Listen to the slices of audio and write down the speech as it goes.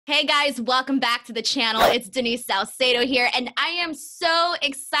Hey guys, welcome back to the channel. It's Denise Salcedo here, and I am so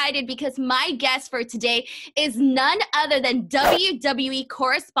excited because my guest for today is none other than WWE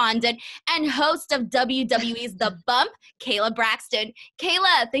correspondent and host of WWE's The Bump, Kayla Braxton.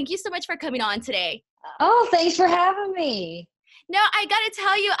 Kayla, thank you so much for coming on today. Oh, thanks for having me. No, I gotta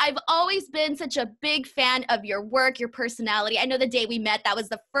tell you, I've always been such a big fan of your work, your personality. I know the day we met, that was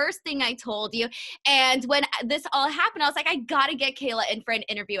the first thing I told you. And when this all happened, I was like, I gotta get Kayla in for an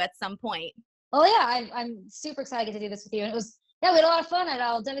interview at some point. Well, yeah, I'm super excited to do this with you. And we had a lot of fun at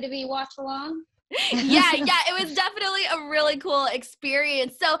our WWE watch along. Yeah, it was definitely a really cool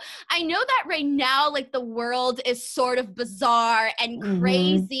experience. So I know that right now, like the world is sort of bizarre and hmm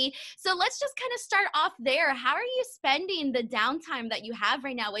crazy. So let's just kind of start off there. How are you spending the downtime that you have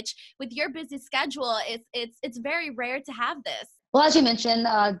right now? Which, with your busy schedule, it's very rare to have this. Well, as you mentioned,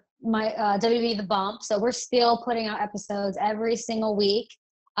 my WWE The Bump. So we're still putting out episodes every single week,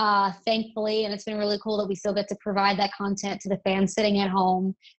 thankfully, and it's been really cool that we still get to provide that content to the fans sitting at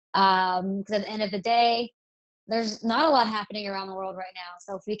home. Because at the end of the day, there's not a lot happening around the world right now.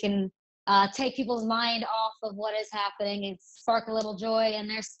 So if we can take people's mind off of what is happening and spark a little joy in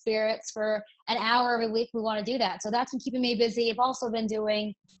their spirits for an hour every week, we want to do that. So that's been keeping me busy. I've also been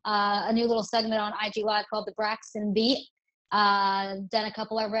doing a new little segment on IG Live called the Braxton Beat. Done a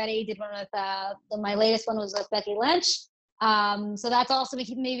couple already. Did one with my latest one was with Becky Lynch. So that's also been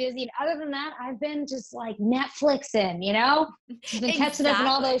keeping me busy. And other than that, I've been just like Netflixing, just been catching up on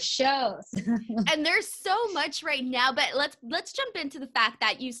all those shows. And there's so much right now, but let's jump into the fact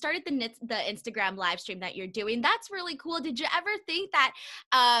that you started the Instagram live stream that you're doing. That's really cool. Did you ever think that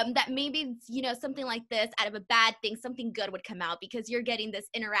that maybe something like this, out of a bad thing, something good would come out because you're getting this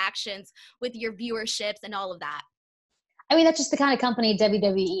interactions with your viewerships and all of that? I mean, that's just the kind of company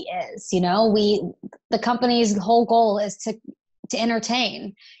WWE is. The company's whole goal is to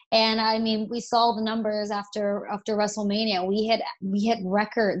entertain. And I mean, we saw the numbers after WrestleMania. We hit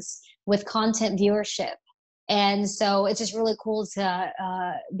records with content viewership, and so it's just really cool to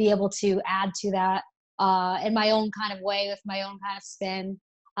be able to add to that in my own kind of way with my own kind of spin.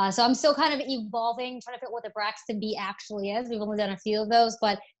 So I'm still kind of evolving, trying to figure out what the Braxton Beat actually is. We've only done a few of those,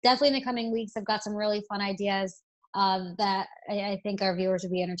 but definitely in the coming weeks, I've got some really fun ideas that I think our viewers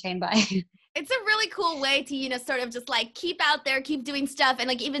would be entertained by. It's a really cool way to, sort of just like keep out there, keep doing stuff. And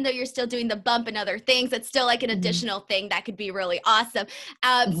like, even though you're still doing the bump and other things, it's still like an Mhm. additional thing that could be really awesome.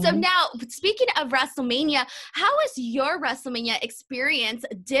 So Mhm. now, speaking of WrestleMania, how is your WrestleMania experience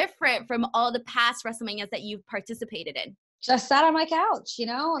different from all the past WrestleManias that you've participated in? Just sat on my couch.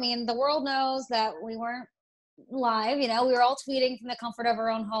 I mean, the world knows that we weren't live. We were all tweeting from the comfort of our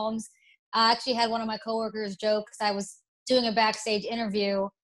own homes. I actually had one of my coworkers joke because I was doing a backstage interview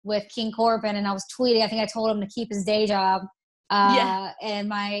with King Corbin, and I was tweeting. I think I told him to keep his day job. Yeah. And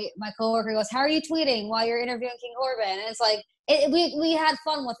my coworker goes, "How are you tweeting while you're interviewing King Corbin?" And it's like we had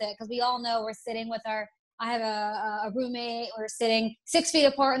fun with it because we all know we're sitting with our. I have a roommate. We're sitting 6 feet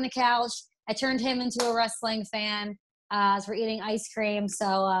apart on the couch. I turned him into a wrestling fan as we're eating ice cream.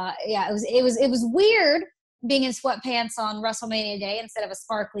 So yeah, it was weird being in sweatpants on WrestleMania day instead of a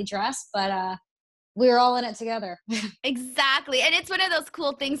sparkly dress, but we were all in it together. Exactly. And it's one of those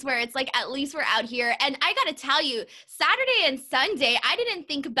cool things where it's like, at least we're out here. And I got to tell you, Saturday and Sunday, I didn't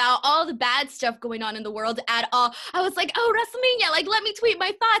think about all the bad stuff going on in the world at all. I was like, oh, WrestleMania, like, let me tweet my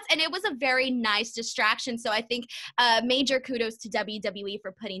thoughts. And it was a very nice distraction. So I think major kudos to WWE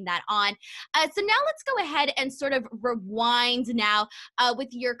for putting that on. So now let's go ahead and sort of rewind now with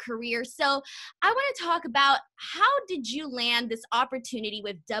your career. So I want to talk about, how did you land this opportunity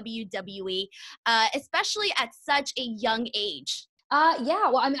with WWE? Especially at such a young age? Yeah,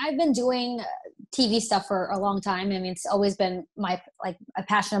 well, I mean, I've been doing TV stuff for a long time. I mean, it's always been a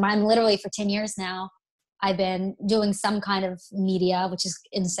passion of mine. Literally for 10 years now, I've been doing some kind of media, which is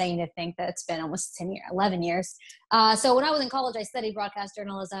insane to think that it's been almost 10 years, 11 years. So when I was in college, I studied broadcast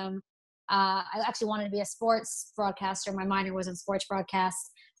journalism. I actually wanted to be a sports broadcaster. My minor was in sports broadcast.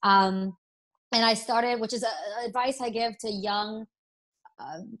 And I started, which is advice I give to young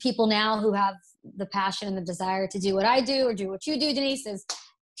people now who have the passion and the desire to do what I do or do what you do, Denise, is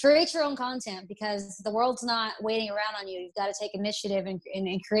create your own content, because the world's not waiting around on you. You've got to take initiative and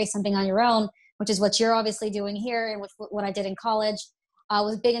create something on your own, which is what you're obviously doing here and with what I did in college. I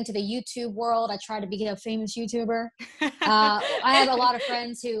was big into the YouTube world. I tried to be a famous YouTuber. I have a lot of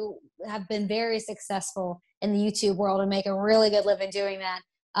friends who have been very successful in the YouTube world and make a really good living doing that.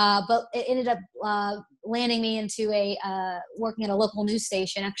 But it ended up landing me into working at a local news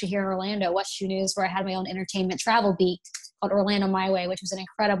station, actually here in Orlando, West Shoe News, where I had my own entertainment travel beat called Orlando My Way, which was an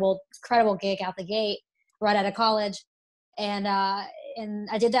incredible gig out the gate right out of college. And and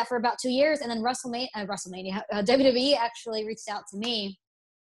I did that for about 2 years. And then WWE actually reached out to me.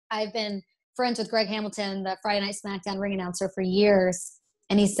 I've been friends with Greg Hamilton, the Friday Night SmackDown ring announcer, for years.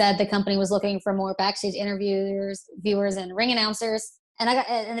 And he said the company was looking for more backstage interviewers, viewers, and ring announcers. And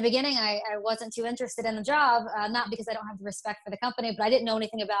in the beginning, I wasn't too interested in the job, not because I don't have the respect for the company, but I didn't know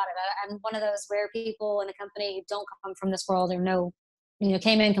anything about it. I'm one of those rare people in a company who don't come from this world or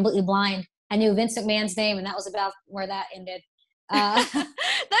came in completely blind. I knew Vince McMahon's name, and that was about where that ended. That's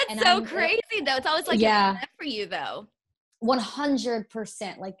so crazy, though. It's always like it's meant for you, though.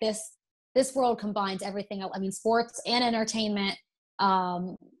 100%. Like this world combines everything. I mean, sports and entertainment,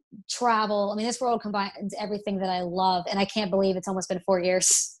 travel. I mean, this world combines everything that I love, and I can't believe it's almost been 4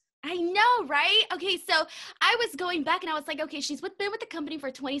 years. I know, right? Okay, so I was going back and I was like, okay, she's been with the company for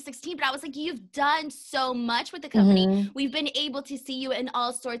 2016, but I was like, you've done so much with the company. Mm-hmm. We've been able to see you in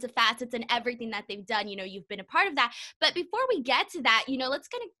all sorts of facets and everything that they've done. You've been a part of that. But before we get to that, let's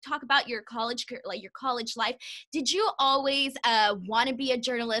kind of talk about your college life. Did you always want to be a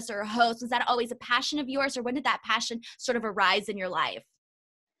journalist or a host? Was that always a passion of yours, or when did that passion sort of arise in your life?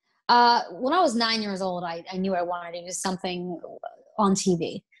 When I was 9 years old, I knew I wanted to do something on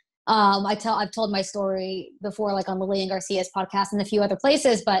TV. I've told my story before, like on Lillian Garcia's podcast and a few other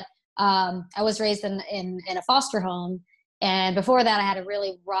places, but I was raised in a foster home. And before that, I had a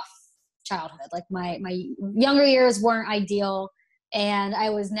really rough childhood. Like my younger years weren't ideal, and I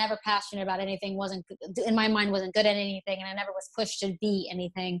was never passionate about anything, wasn't good at anything. And I never was pushed to be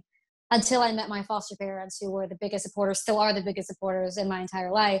anything until I met my foster parents, who were the biggest supporters, still are the biggest supporters in my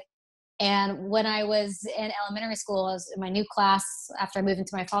entire life. And when I was in elementary school, I was in my new class after I moved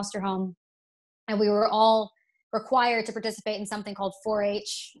into my foster home, and we were all required to participate in something called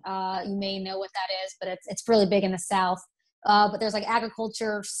 4-H. You may know what that is, but it's really big in the South. But there's like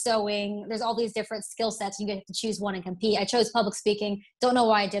agriculture, sewing. There's all these different skill sets. You get to choose one and compete. I chose public speaking. Don't know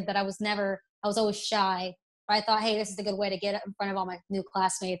why I did that. I was always shy. But I thought, hey, this is a good way to get in front of all my new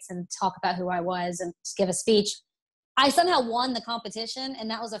classmates and talk about who I was and just give a speech. I somehow won the competition, and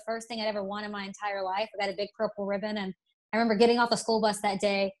that was the first thing I'd ever won in my entire life. I got a big purple ribbon, and I remember getting off the school bus that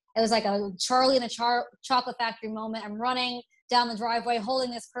day. It was like a Charlie in the Chocolate Factory moment. I'm running down the driveway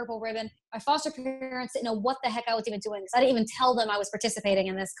holding this purple ribbon. My foster parents didn't know what the heck I was even doing, because I didn't even tell them I was participating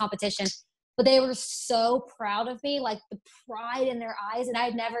in this competition. But they were so proud of me, like the pride in their eyes, and I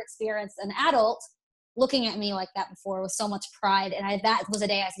had never experienced an adult looking at me like that before with so much pride. And that was a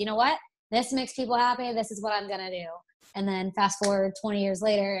day I said, you know what? This makes people happy. This is what I'm going to do. And then fast forward 20 years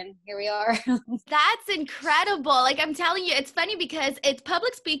later, and here we are. That's incredible. Like, I'm telling you, it's funny because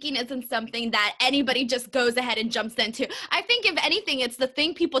public speaking isn't something that anybody just goes ahead and jumps into. I think if anything, it's the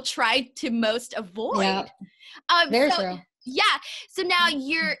thing people try to most avoid. Yeah. Very true. Yeah. So now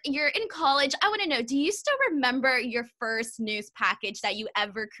you're in college. I want to know, do you still remember your first news package that you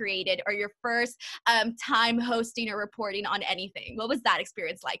ever created, or your first time hosting or reporting on anything? What was that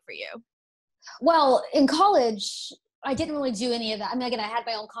experience like for you? Well, in college, I didn't really do any of that. I mean, again, I had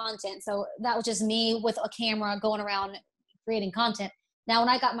my own content, so that was just me with a camera going around creating content. Now, when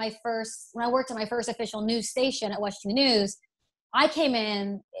I worked at my first official news station at West 2 News, I came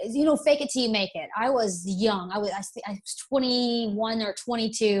in, fake it till you make it. I was young. I was 21 or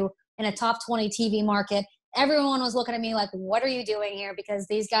 22 in a top 20 TV market. Everyone was looking at me like, what are you doing here? Because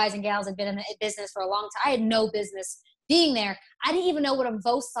these guys and gals had been in the business for a long time. I had no business being there. I didn't even know what a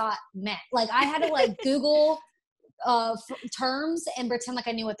VOSOT meant. Like, I had to Google terms and pretend like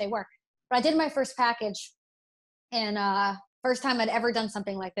I knew what they were. But I did my first package, and first time I'd ever done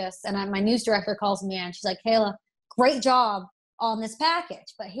something like this. And my news director calls me and she's like, Kayla, great job on this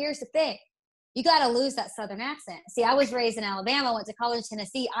package, but here's the thing. You got to lose that Southern accent. See, I was raised in Alabama, went to college in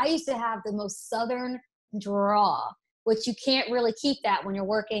Tennessee. I used to have the most Southern drawl, which you can't really keep that when you're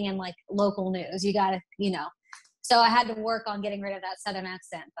working in local news. You got to, So I had to work on getting rid of that Southern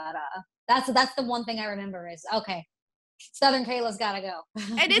accent. But that's the one thing I remember is, okay, Southern Kayla's got to go.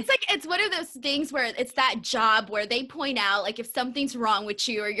 And it's one of those things where it's that job where they point out, if something's wrong with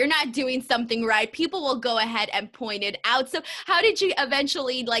you or you're not doing something right, people will go ahead and point it out. So how did you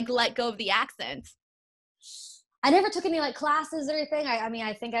eventually let go of the accent? I never took any classes or anything.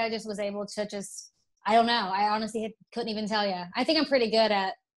 I think I just was able to I don't know. I honestly couldn't even tell you. I think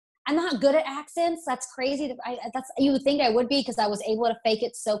I'm not good at accents. That's crazy. You would think I would be because I was able to fake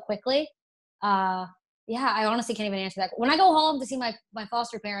it so quickly. Yeah, I honestly can't even answer that. When I go home to see my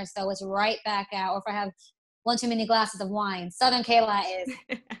foster parents, though, it's right back out. Or if I have one too many glasses of wine, Southern Kayla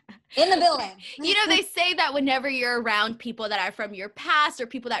is In the building. They say that whenever you're around people that are from your past or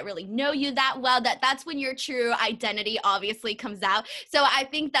people that really know you that well, that's when your true identity obviously comes out. So I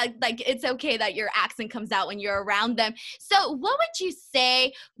think that it's okay that your accent comes out when you're around them. So what would you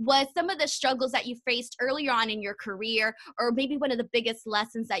say was some of the struggles that you faced earlier on in your career, or maybe one of the biggest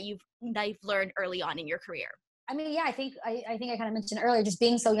lessons that you've learned early on in your career? I mean, yeah, I think I kind of mentioned earlier, just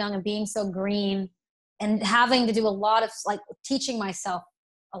being so young and being so green and having to do a lot of teaching myself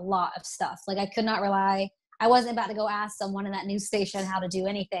a lot of stuff. Like I could not rely. I wasn't about to go ask someone in that news station how to do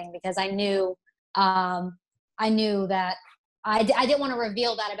anything, because I knew that I didn't want to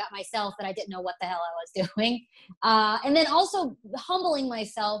reveal that about myself, that I didn't know what the hell I was doing. And then also humbling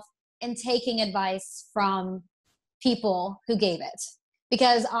myself and taking advice from people who gave it,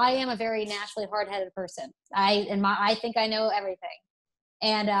 because I am a very naturally hard-headed person. I think I know everything.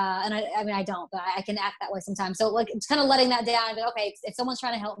 And I mean, I don't, but I can act that way sometimes. So it's kind of letting that down and be, okay, if someone's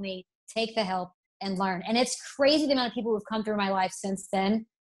trying to help me, take the help and learn. And it's crazy the amount of people who've come through my life since then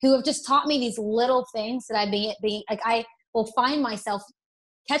who have just taught me these little things that I will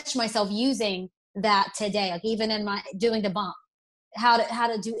catch myself using that today. Like even in my doing the bump, how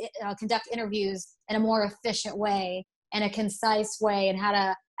to conduct interviews in a more efficient way and a concise way, and how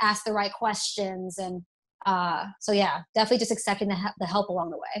to ask the right questions. And so yeah, definitely just accepting the help along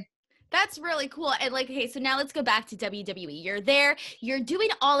the way. That's really cool. And okay, so now let's go back to WWE. You're there, you're doing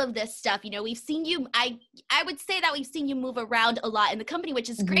all of this stuff. We've seen you, I would say that we've seen you move around a lot in the company, which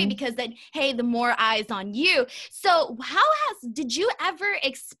is great, because then, hey, the more eyes on you. So did you ever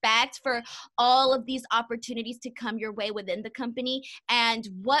expect for all of these opportunities to come your way within the company? And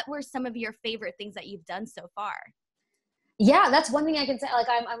what were some of your favorite things that you've done so far? Yeah, that's one thing I can say.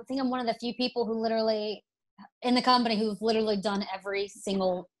 I think I'm one of the few people who literally in the company who've literally done every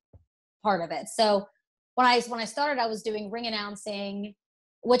single part of it. So when I started, I was doing ring announcing,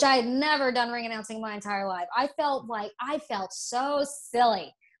 which I had never done ring announcing my entire life. I felt so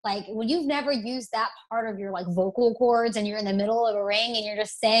silly. Like when you've never used that part of your vocal cords and you're in the middle of a ring and you're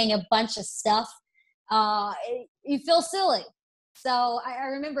just saying a bunch of stuff, you feel silly. So I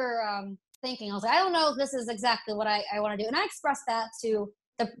remember thinking, I was like, I don't know if this is exactly what I want to do. And I expressed that to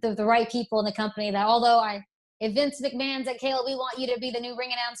the right people in the company, that although if Vince McMahon's at Kayla, we want you to be the new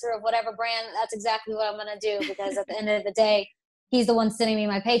ring announcer of whatever brand, that's exactly what I'm going to do, because at the end of the day, he's the one sending me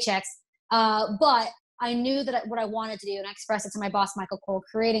my paychecks. But I knew that what I wanted to do, and I expressed it to my boss, Michael Cole,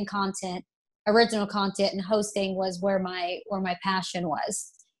 creating content, original content, and hosting was where my passion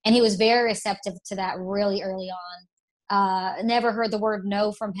was. And he was very receptive to that really early on. Never heard the word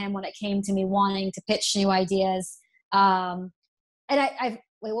no from him when it came to me wanting to pitch new ideas. And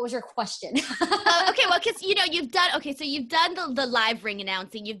wait, what was your question? Okay, well, because you've done the live ring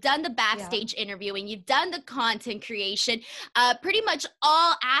announcing, you've done the backstage interviewing, you've done the content creation, pretty much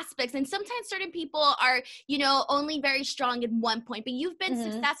all aspects. And sometimes certain people are, only very strong in one point, but you've been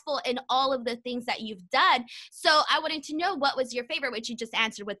successful in all of the things that you've done. So I wanted to know what was your favorite, which you just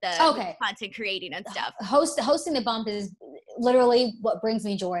answered with the content creating and stuff. Hosting the bump is literally what brings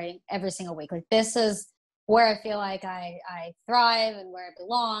me joy every single week. Like this is where I feel like I thrive and where I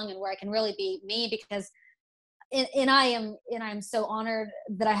belong and where I can really be me, because I'm so honored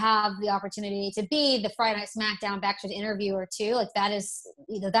that I have the opportunity to be the Friday Night SmackDown backstage interviewer too. Like that is,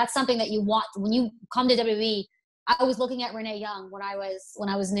 that's something that you want when you come to WWE. I was looking at Renee Young when I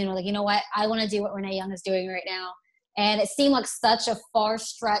was new, like, you know what, I want to do what Renee Young is doing right now. And it seemed like such a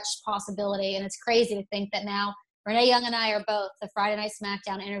far-stretched possibility. And it's crazy to think that now Renee Young and I are both the Friday Night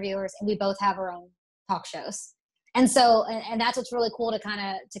SmackDown interviewers, and we both have our own talk shows. And so, and that's what's really cool to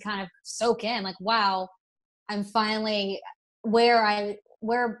kind of soak in, like, wow, I'm finally where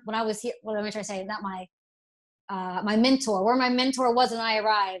when I was here, what am I trying to say? Not my mentor, where my mentor was when I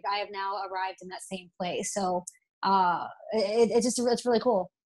arrived, I have now arrived in that same place. So it's really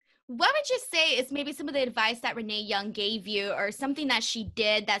cool. What would you say is maybe some of the advice that Renee Young gave you, or something that she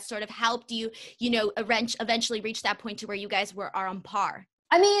did that sort of helped you, eventually reach that point to where you guys are on par?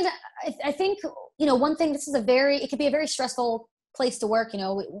 I mean, I think, one thing, it could be a very stressful place to work,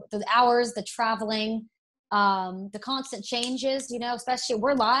 the hours, the traveling, the constant changes, especially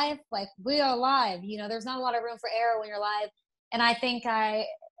we're live, like we are live, there's not a lot of room for error when you're live. And I think I'm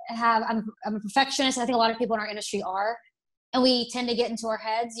a perfectionist. I think a lot of people in our industry are, and we tend to get into our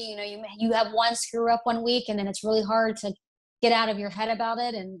heads, you have one screw up one week and then it's really hard to get out of your head about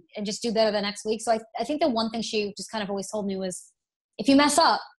it and just do better the next week. So I think the one thing she just kind of always told me was, if you mess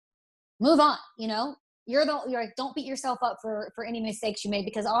up, move on. You're like, don't beat yourself up for any mistakes you made,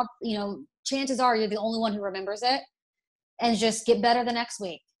 because chances are you're the only one who remembers it, and just get better the next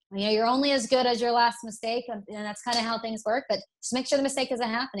week. You know, you're only as good as your last mistake, and that's kind of how things work. But just make sure the mistake doesn't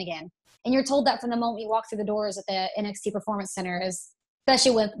happen again. And you're told that from the moment you walk through the doors at the NXT Performance Center, is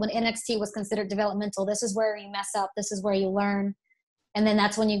especially when NXT was considered developmental. This is where you mess up. This is where you learn. And then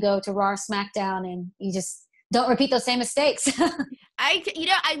that's when you go to Raw or SmackDown, and you just don't repeat those same mistakes.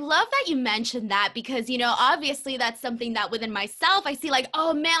 I love that you mentioned that, because, obviously that's something that within myself, I see like,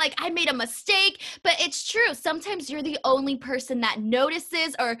 oh man, like I made a mistake, but it's true. Sometimes you're the only person that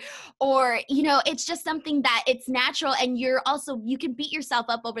notices, or, it's just something that it's natural, and you can beat yourself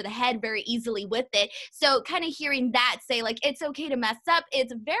up over the head very easily with it. So kind of hearing that say like, it's okay to mess up.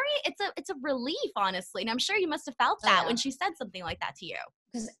 It's a relief, honestly. And I'm sure you must have felt that when she said something like that to you.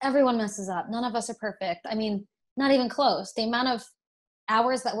 Because everyone messes up. None of us are perfect. I mean, not even close. The amount of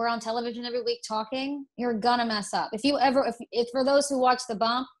hours that we're on television every week talking, you're gonna mess up. If for those who watch the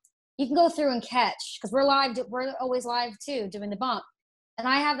bump, you can go through and catch, because we're always live too, doing the bump. And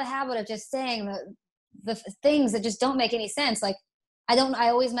I have the habit of just saying the things that just don't make any sense. Like I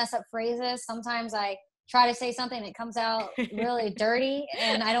always mess up phrases. Sometimes I try to say something that comes out really dirty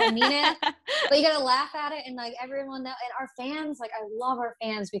and I don't mean it, but you gotta laugh at it. And like everyone and our fans, like I love our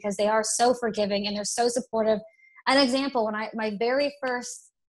fans because they are so forgiving and they're so supportive. An example, when my very first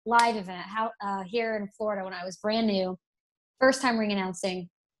live event here in Florida, when I was brand new, first time ring announcing,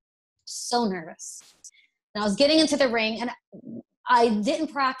 so nervous. And I was getting into the ring, and I didn't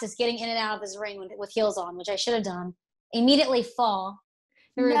practice getting in and out of this ring with heels on, which I should have done. Immediately fall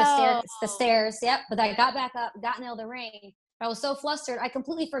through the stairs. Yep. But I got back up, got into the ring. I was so flustered, I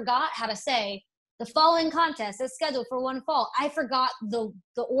completely forgot how to say the following contest is scheduled for one fall. I forgot the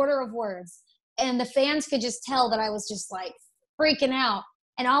order of words. And the fans could just tell that I was just like freaking out.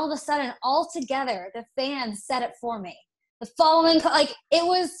 And all of a sudden, all together, the fans said it for me. The following, like, it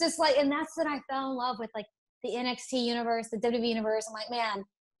was just like, and that's when I fell in love with like the NXT universe, the WWE universe. I'm like, man,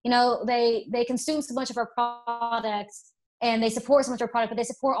 they consume so much of our products and they support so much of our product, but they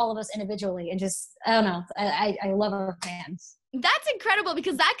support all of us individually. And just, I don't know, I love our fans. That's incredible,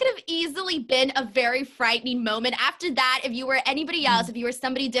 because that could have easily been a very frightening moment. After that, if you were anybody else, if you were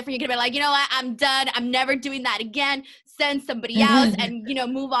somebody different, you could have been like, you know what, I'm done. I'm never doing that again. Send somebody else and,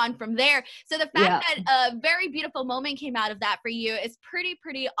 move on from there. So the fact that a very beautiful moment came out of that for you is pretty,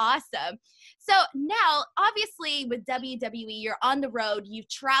 pretty awesome. So now, obviously, with WWE, you're on the road. You've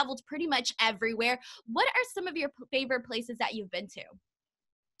traveled pretty much everywhere. What are some of your favorite places that you've been to?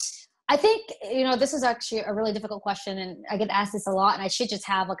 I think, this is actually a really difficult question, and I get asked this a lot, and I should just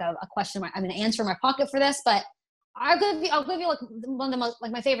have like a question, an answer in my pocket for this, but I'll give you like one of the most,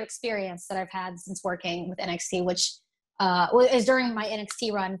 like my favorite experience that I've had since working with NXT, which is during my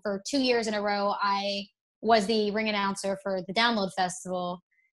NXT run for 2 years in a row. I was the ring announcer for the Download Festival.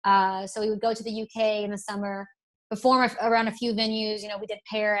 So we would go to the UK in the summer, perform around a few venues. We did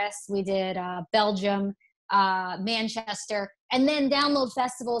Paris, we did Belgium, Manchester, and then Download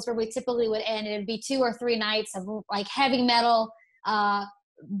festivals where we typically would end. It would be 2 or 3 nights of like heavy metal,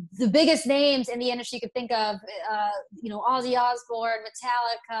 the biggest names in the industry you could think of, Ozzy Osbourne,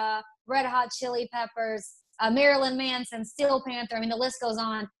 Metallica, Red Hot Chili Peppers, Marilyn Manson, Steel Panther. I mean, the list goes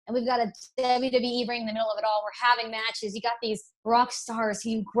on. And we've got a WWE ring in the middle of it all. We're having matches. You got these rock stars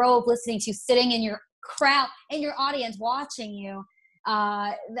who you grow up listening to sitting in your crowd, in your audience, watching you.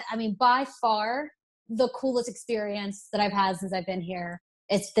 By far, the coolest experience that I've had since I've been here,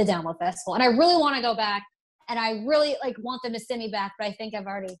 it's the Download Festival. And I really want to go back, and I really want them to send me back, but I think I've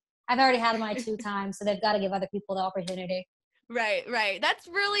already had my 2 times, so they've got to give other people the opportunity. Right. That's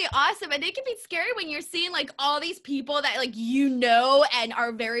really awesome. And it can be scary when you're seeing like all these people that and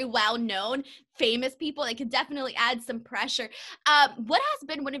are very well known, famous people. It could definitely add some pressure. What has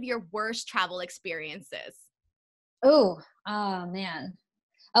been one of your worst travel experiences? Oh man.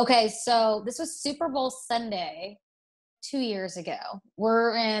 Okay, so this was Super Bowl Sunday 2 years ago.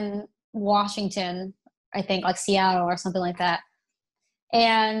 We're in Washington, I think, like Seattle or something like that.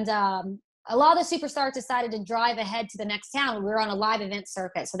 And a lot of the superstars decided to drive ahead to the next town. We were on a live event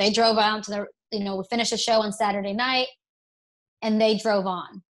circuit. So they drove on to we finished a show on Saturday night, and they drove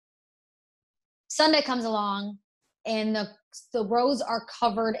on. Sunday comes along, and the roads are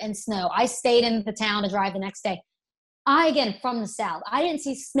covered in snow. I stayed in the town to drive the next day. Again, from the South, I didn't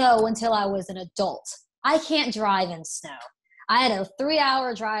see snow until I was an adult. I can't drive in snow. I had a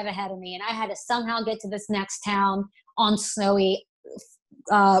 3-hour drive ahead of me, and I had to somehow get to this next town on snowy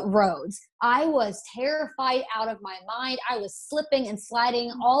roads. I was terrified out of my mind. I was slipping and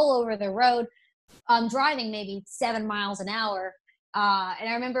sliding all over the road. Driving maybe 7 miles an hour. And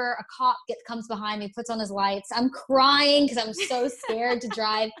I remember a cop comes behind me, puts on his lights. I'm crying because I'm so scared to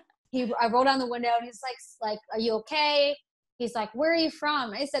drive. I roll down the window and he's like, are you okay? He's like, where are you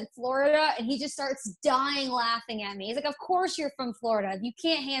from? I said, Florida. And he just starts dying laughing at me. He's like, of course you're from Florida. You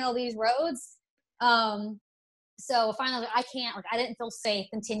can't handle these roads. So finally, I can't, like, I didn't feel safe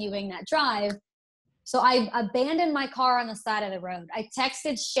continuing that drive. So I abandoned my car on the side of the road. I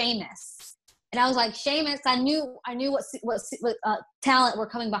texted Seamus, and I was like, Seamus, I knew what talent were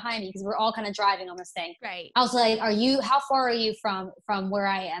coming behind me, because we're all kind of driving on this thing. Right. I was like, how far are you from where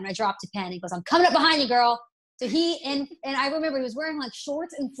I am? I dropped a pen. He goes, I'm coming up behind you, girl. So and I remember he was wearing like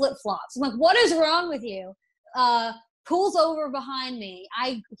shorts and flip flops. I'm like, what is wrong with you? Pulls over behind me.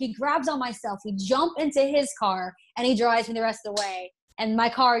 He grabs on myself. We jump into his car, and he drives me the rest of the way. And my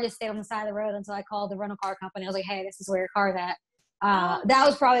car just stayed on the side of the road until I called the rental car company. I was like, hey, this is where your car's at. That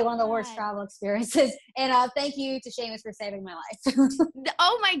was probably one of the worst travel experiences. And thank you to Seamus for saving my life.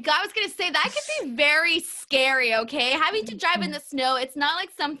 Oh my God, I was going to say that could be very scary, okay? Having to drive in the snow, it's not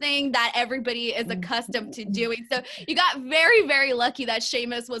like something that everybody is accustomed to doing. So you got very, very lucky that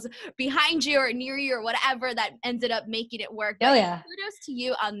Seamus was behind you or near you or whatever that ended up making it work. Oh, yeah. Kudos to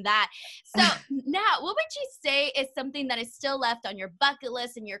you on that. So now, what would you say is something that is still left on your bucket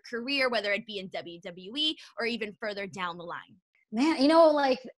list in your career, whether it be in WWE or even further down the line? Man,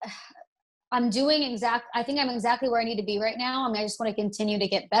 like I think I'm exactly where I need to be right now. I mean, I just want to continue to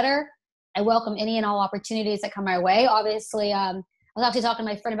get better. I welcome any and all opportunities that come my way. Obviously, I was actually talking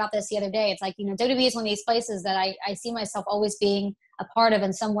to my friend about this the other day. It's like, WWE is one of these places that I see myself always being a part of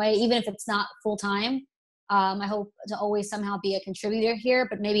in some way, even if it's not full time. I hope to always somehow be a contributor here,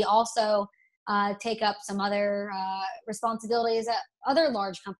 but maybe also take up some other responsibilities at other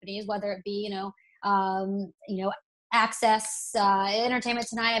large companies, whether it be, Access Entertainment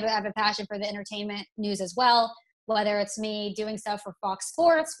Tonight. I have a passion for the entertainment news as well, whether it's me doing stuff for Fox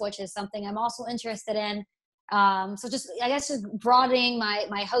Sports, which is something I'm also interested in. So just broadening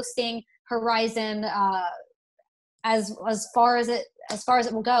my hosting horizon as far as it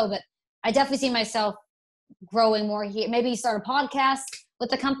will go. But I definitely see myself growing more here. Maybe start a podcast with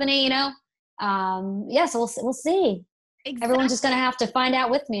the company, So we'll see. Exactly. Everyone's just going to have to find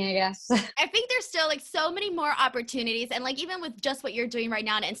out with me, I guess. I think there's still like so many more opportunities. And like, even with just what you're doing right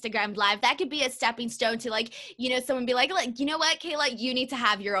now on Instagram Live, that could be a stepping stone to like, someone be like, you know what, Kayla, you need to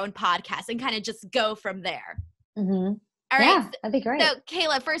have your own podcast, and kind of just go from there. Mm-hmm. All right. Yeah, that'd be great. So,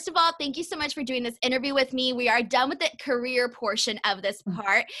 Kayla, first of all, thank you so much for doing this interview with me. We are done with the career portion of this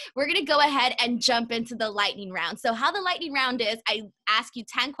part. We're going to go ahead and jump into the lightning round. So how the lightning round is, I ask you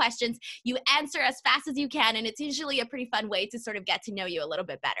 10 questions. You answer as fast as you can, and it's usually a pretty fun way to sort of get to know you a little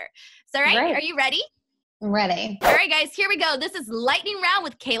bit better. So, all right, Great. Are you ready? I'm ready. All right, guys, here we go. This is lightning round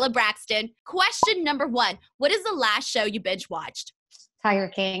with Kayla Braxton. Question number 1. What is the last show you binge watched? Tiger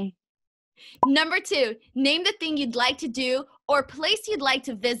King. Number 2, name the thing you'd like to do or place you'd like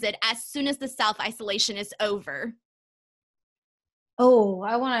to visit as soon as the self-isolation is over. Oh,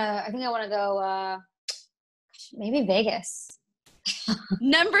 I think I want to go, maybe Vegas.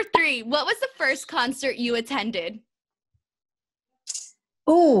 Number 3, what was the first concert you attended?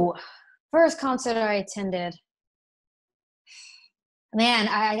 Oh, first concert I attended. Man,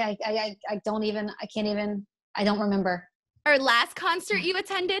 I don't remember. Or last concert you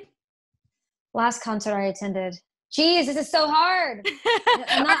attended? Last concert I attended. Jeez, this is so hard.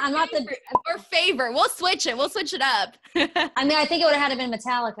 Or favor. We'll switch it up. I mean, I think it would have had to been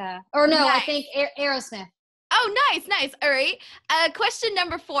Metallica. Or no, nice. I think Aerosmith. Oh, nice. All right. Question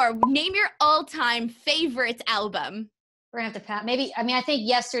number 4. Name your all-time favorite album. We're going to have to pass. Maybe, I think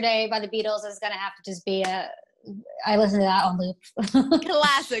Yesterday by the Beatles is going to have to just be I listen to that on loop.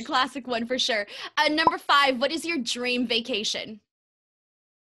 Classic one for sure. Number 5, what is your dream vacation?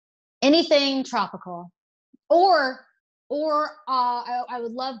 Anything tropical. Or I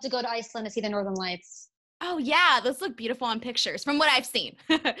would love to go to Iceland to see the Northern Lights. Oh, yeah. Those look beautiful on pictures from what I've seen.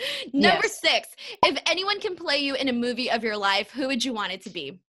 Number 6, if anyone can play you in a movie of your life, who would you want it to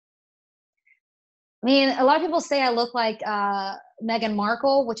be? I mean, a lot of people say I look like Meghan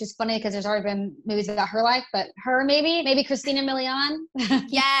Markle, which is funny because there's already been movies about her life, but her maybe Christina Milian.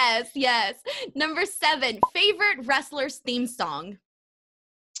 Yes. Number 7, favorite wrestler's theme song?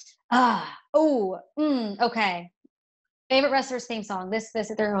 Okay. Favorite wrestler's theme song.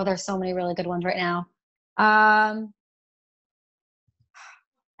 There's so many really good ones right now. I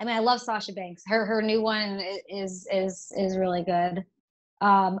love Sasha Banks. Her new one is really good.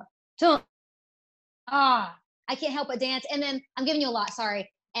 I can't help but dance. And then I'm giving you a lot, sorry.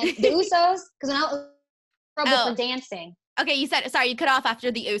 And the Usos, because when I was trouble for dancing. Okay, you cut off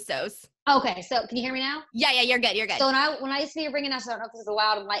after the Usos. Okay, so can you hear me now? Yeah, you're good. So when I used to be a ring announcer, I don't know if this is a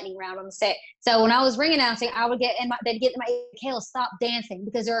loud and lightning round, I'm gonna say. So when I was ring announcing, I would they'd get in my Kayla, stop dancing,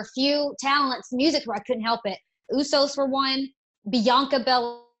 because there are a few talents, music where I couldn't help it. Usos for one, Bianca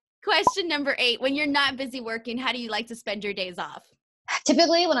Belair. Question number 8. When you're not busy working, how do you like to spend your days off?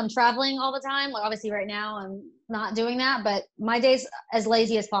 Typically when I'm traveling all the time, like obviously right now I'm not doing that, but my days as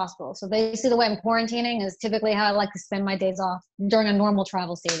lazy as possible. So basically the way I'm quarantining is typically how I like to spend my days off during a normal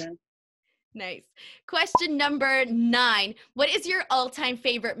travel season. Nice. Question number 9. What is your all-time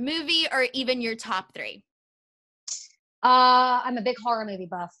favorite movie or even your top 3? I'm a big horror movie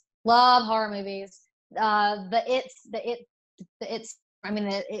buff. Love horror movies. It's. I mean,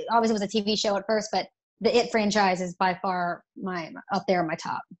 it obviously was a TV show at first, but the It franchise is by far up there in my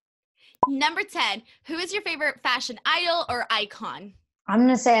top. Number 10. Who is your favorite fashion idol or icon? I'm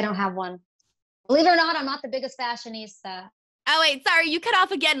gonna say I don't have one. Believe it or not, I'm not the biggest fashionista. Oh, wait, sorry. You cut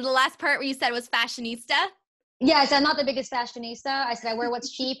off again. The last part where you said was fashionista. Yeah, I said I'm not the biggest fashionista. I said I wear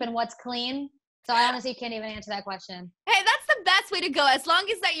what's cheap and what's clean. So I honestly can't even answer that question. Hey, that's the best way to go. As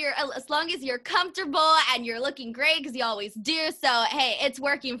long as you're comfortable and you're looking great, because you always do. So hey, it's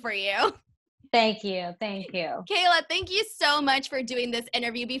working for you. Thank you. Thank you. Kayla, thank you so much for doing this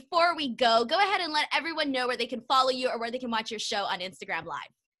interview. Before we go ahead and let everyone know where they can follow you or where they can watch your show on Instagram Live.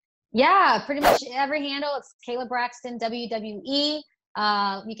 Yeah, pretty much every handle. It's Kayla Braxton, WWE.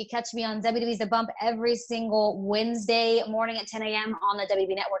 You can catch me on WWE's The Bump every single Wednesday morning at 10 a.m. on the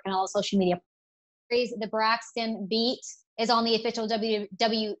WWE Network and all social media. The Braxton Beat is on the official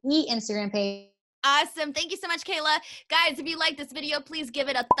WWE Instagram page. Awesome. Thank you so much, Kayla. Guys, if you like this video, please give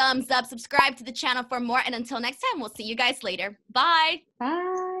it a thumbs up. Subscribe to the channel for more. And until next time, we'll see you guys later. Bye.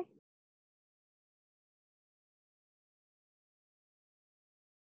 Bye.